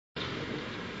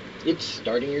It's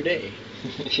starting your day.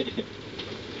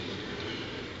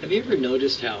 Have you ever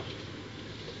noticed how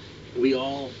we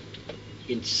all,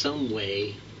 in some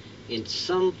way, in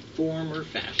some form or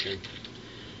fashion,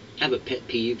 have a pet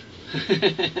peeve?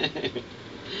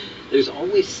 There's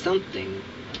always something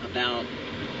about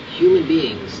human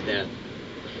beings that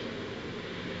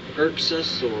irks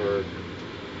us or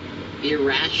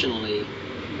irrationally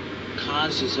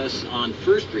causes us on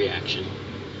first reaction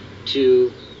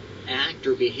to act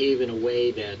or behave in a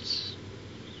way that's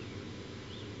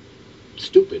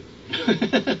stupid.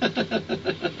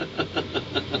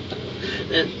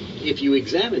 That, if you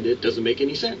examined it, doesn't make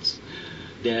any sense.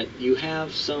 That you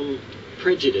have some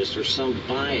prejudice or some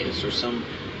bias or some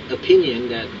opinion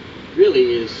that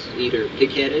really is either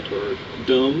pig-headed or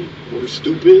dumb or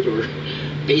stupid or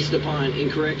based upon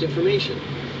incorrect information.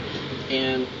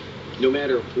 And no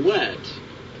matter what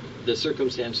the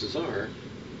circumstances are,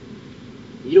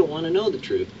 you don't want to know the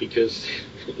truth because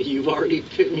you've already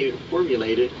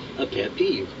formulated a pet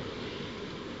peeve.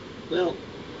 Well,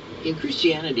 in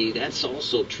Christianity, that's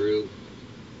also true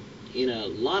in a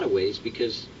lot of ways,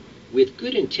 because with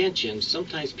good intentions,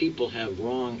 sometimes people have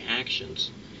wrong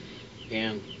actions.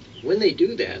 And when they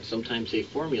do that, sometimes they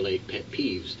formulate pet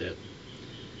peeves that,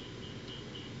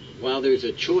 while there's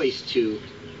a choice to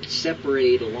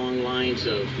separate along lines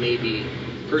of maybe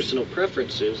personal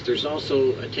preferences, there's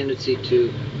also a tendency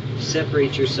to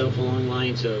separate yourself along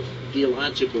lines of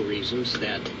theological reasons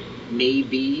that may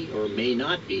be or may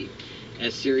not be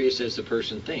as serious as the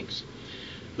person thinks.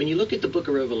 When you look at the book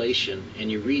of Revelation and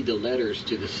you read the letters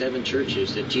to the 7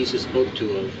 churches that Jesus spoke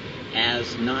to of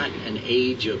as not an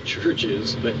age of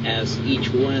churches, but as each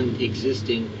one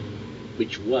existing,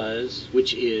 which was,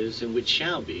 which is, and which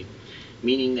shall be,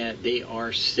 meaning that they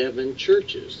are 7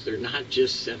 churches. They're not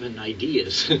just 7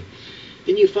 ideas.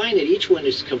 Then you find that each one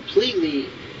is completely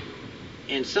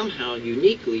and somehow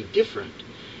uniquely different.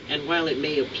 And while it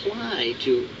may apply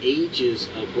to ages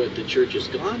of what the church has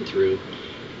gone through,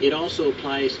 it also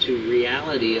applies to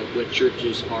reality of what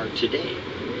churches are today.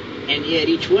 And yet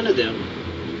each one of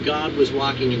them, God was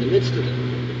walking in the midst of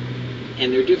them.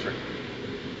 And they're different.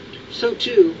 So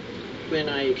too, when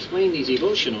I explain these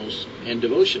evotionals and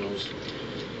devotionals,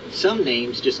 some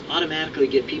names just automatically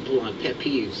get people on pet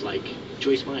peeves, like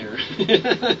Joyce Meyer.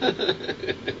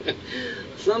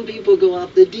 Some people go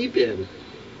off the deep end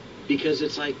because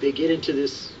it's like they get into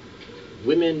this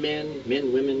women, men,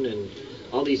 men, women, and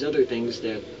all these other things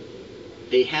that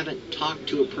they haven't talked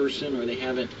to a person, or they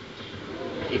haven't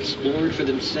explored for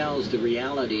themselves the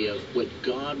reality of what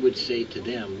God would say to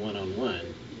them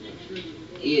one-on-one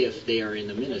if they are in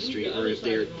the ministry, or if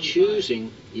they're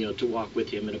choosing, to walk with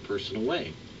Him in a personal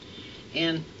way.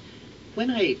 And when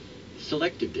I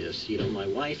selected this, my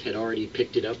wife had already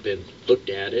picked it up and looked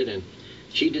at it, and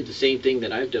she did the same thing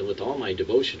that I've done with all my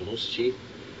devotionals. She,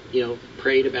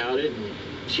 prayed about it, and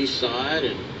she saw it,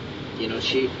 and,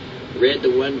 she read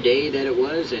the one day that it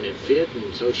was, and it fit,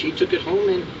 and so she took it home,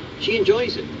 and she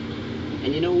enjoys it.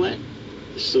 And you know what?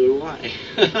 So do I.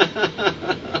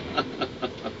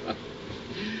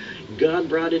 God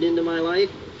brought it into my life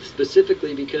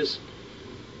specifically because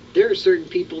there are certain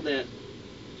people that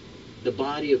the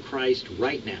body of Christ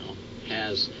right now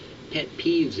has pet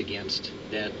peeves against,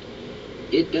 that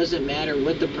it doesn't matter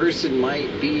what the person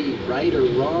might be right or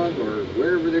wrong or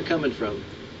wherever they're coming from.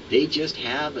 They just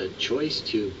have a choice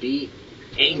to be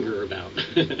angry about.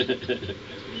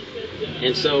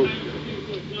 And so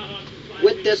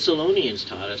what Thessalonians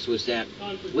taught us was that,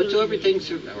 whatsoever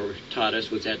things taught us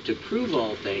was that to prove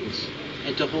all things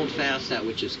and to hold fast that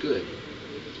which is good.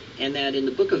 And that in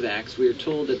the book of Acts we are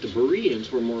told that the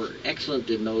Bereans were more excellent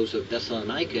than those of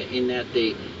Thessalonica in that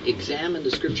they examined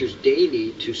the scriptures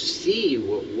daily to see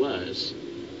what was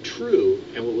true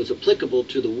and what was applicable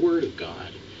to the Word of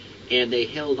God. And they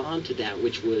held on to that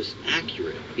which was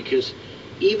accurate, because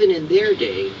even in their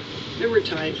day, there were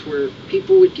times where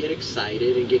people would get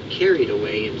excited and get carried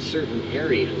away in certain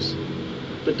areas.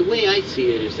 But the way I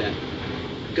see it is that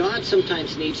God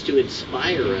sometimes needs to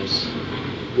inspire us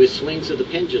with swings of the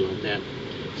pendulum, that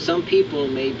some people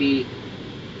may be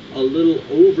a little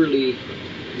overly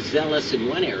zealous in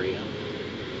one area,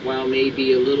 while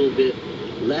maybe a little bit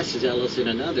less zealous in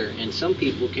another. And some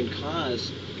people can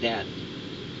cause that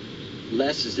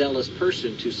less zealous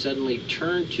person to suddenly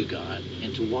turn to God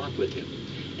and to walk with Him.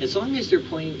 As long as they're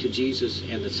pointing to Jesus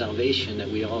and the salvation that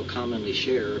we all commonly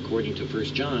share according to 1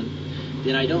 John,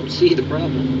 then I don't see the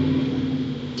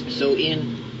problem. So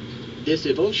in this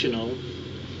devotional,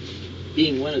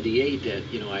 being one of the 8 that,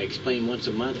 I explain once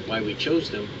a month why we chose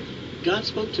them, God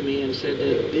spoke to me and said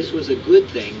that this was a good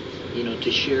thing,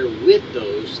 to share with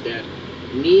those that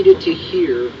needed to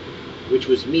hear which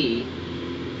was me,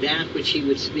 that which he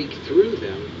would speak through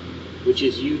them, which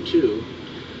is you too,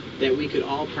 that we could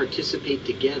all participate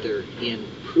together in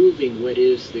proving what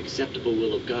is the acceptable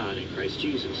will of God in Christ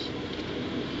Jesus.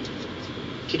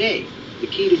 Today, the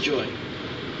key to joy.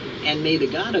 And may the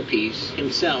God of peace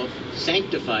himself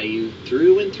sanctify you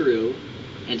through and through,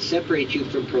 and separate you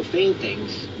from profane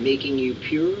things, making you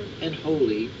pure and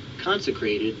holy,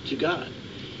 consecrated to God.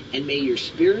 And may your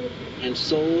spirit and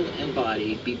soul and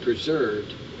body be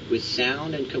preserved with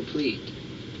sound and complete,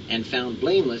 and found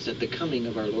blameless at the coming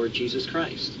of our Lord Jesus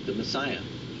Christ, the Messiah.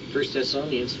 1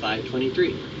 Thessalonians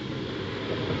 5:23.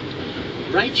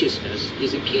 Righteousness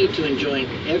is a key to enjoying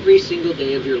every single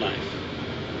day of your life.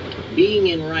 Being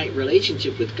in right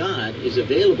relationship with God is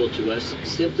available to us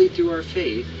simply through our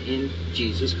faith in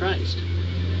Jesus Christ.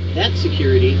 That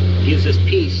security gives us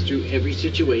peace through every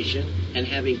situation, and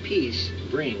having peace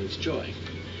brings joy.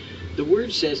 The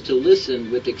Word says to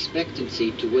listen with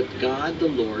expectancy to what God the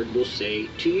Lord will say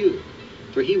to you,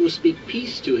 for he will speak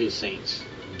peace to his saints,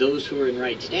 those who are in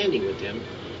right standing with him,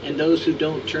 and those who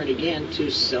don't turn again to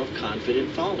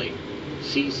self-confident folly.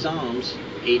 See Psalms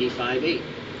 85:8.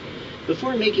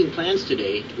 Before making plans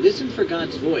today, listen for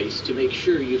God's voice to make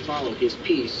sure you follow his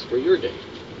peace for your day.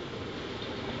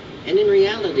 And in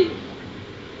reality,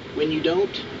 when you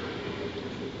don't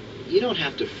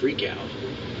have to freak out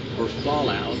or fall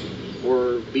out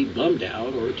or be bummed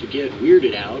out or to get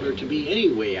weirded out or to be any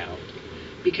way out,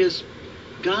 because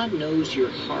God knows your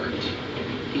heart.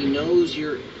 He knows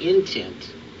your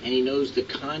intent, and he knows the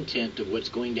content of what's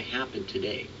going to happen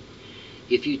today.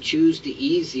 If you choose the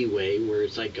easy way, where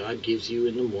it's like God gives you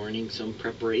in the morning some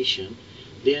preparation,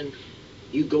 then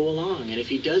you go along. And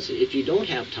if you don't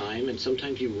have time, and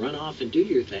sometimes you run off and do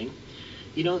your thing,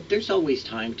 there's always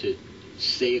time to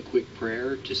say a quick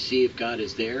prayer, to see if God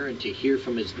is there, and to hear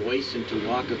from his voice, and to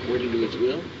walk according to his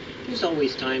will. There's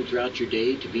always time throughout your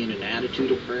day to be in an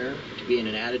attitude of prayer, to be in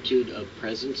an attitude of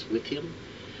presence with him.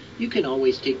 You can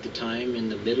always take the time in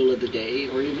the middle of the day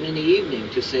or even in the evening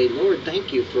to say, Lord,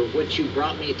 thank you for what you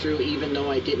brought me through, even though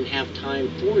I didn't have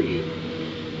time for you.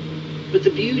 But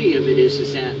the beauty of it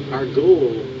is that our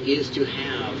goal is to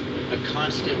have a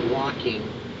constant walking,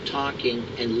 talking,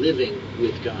 and living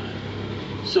with God.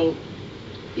 So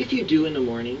if you do in the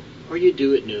morning, or you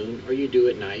do at noon, or you do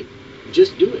at night,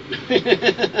 just do it.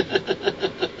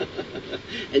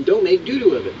 And don't make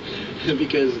doo-doo of it.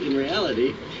 Because in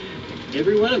reality,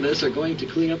 every one of us are going to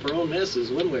clean up our own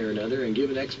messes one way or another and give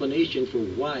an explanation for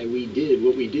why we did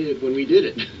what we did when we did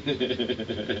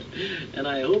it. And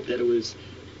I hope that it was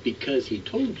because he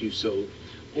told you so,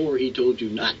 or he told you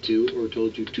not to, or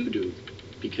told you to do.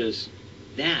 Because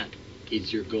that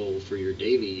is your goal for your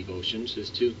daily devotions, is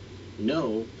to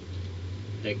know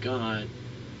that God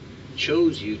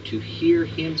chose you to hear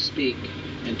him speak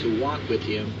and to walk with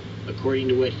him according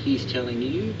to what he's telling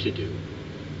you to do.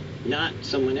 Not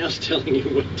someone else telling you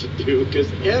what to do,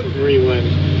 because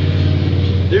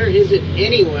there isn't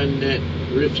anyone that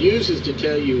refuses to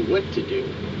tell you what to do.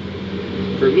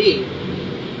 For me,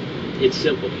 it's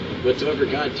simple. Whatsoever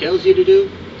God tells you to do,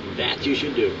 that you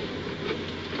should do.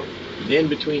 Then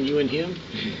between you and him,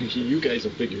 you guys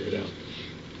will figure it out.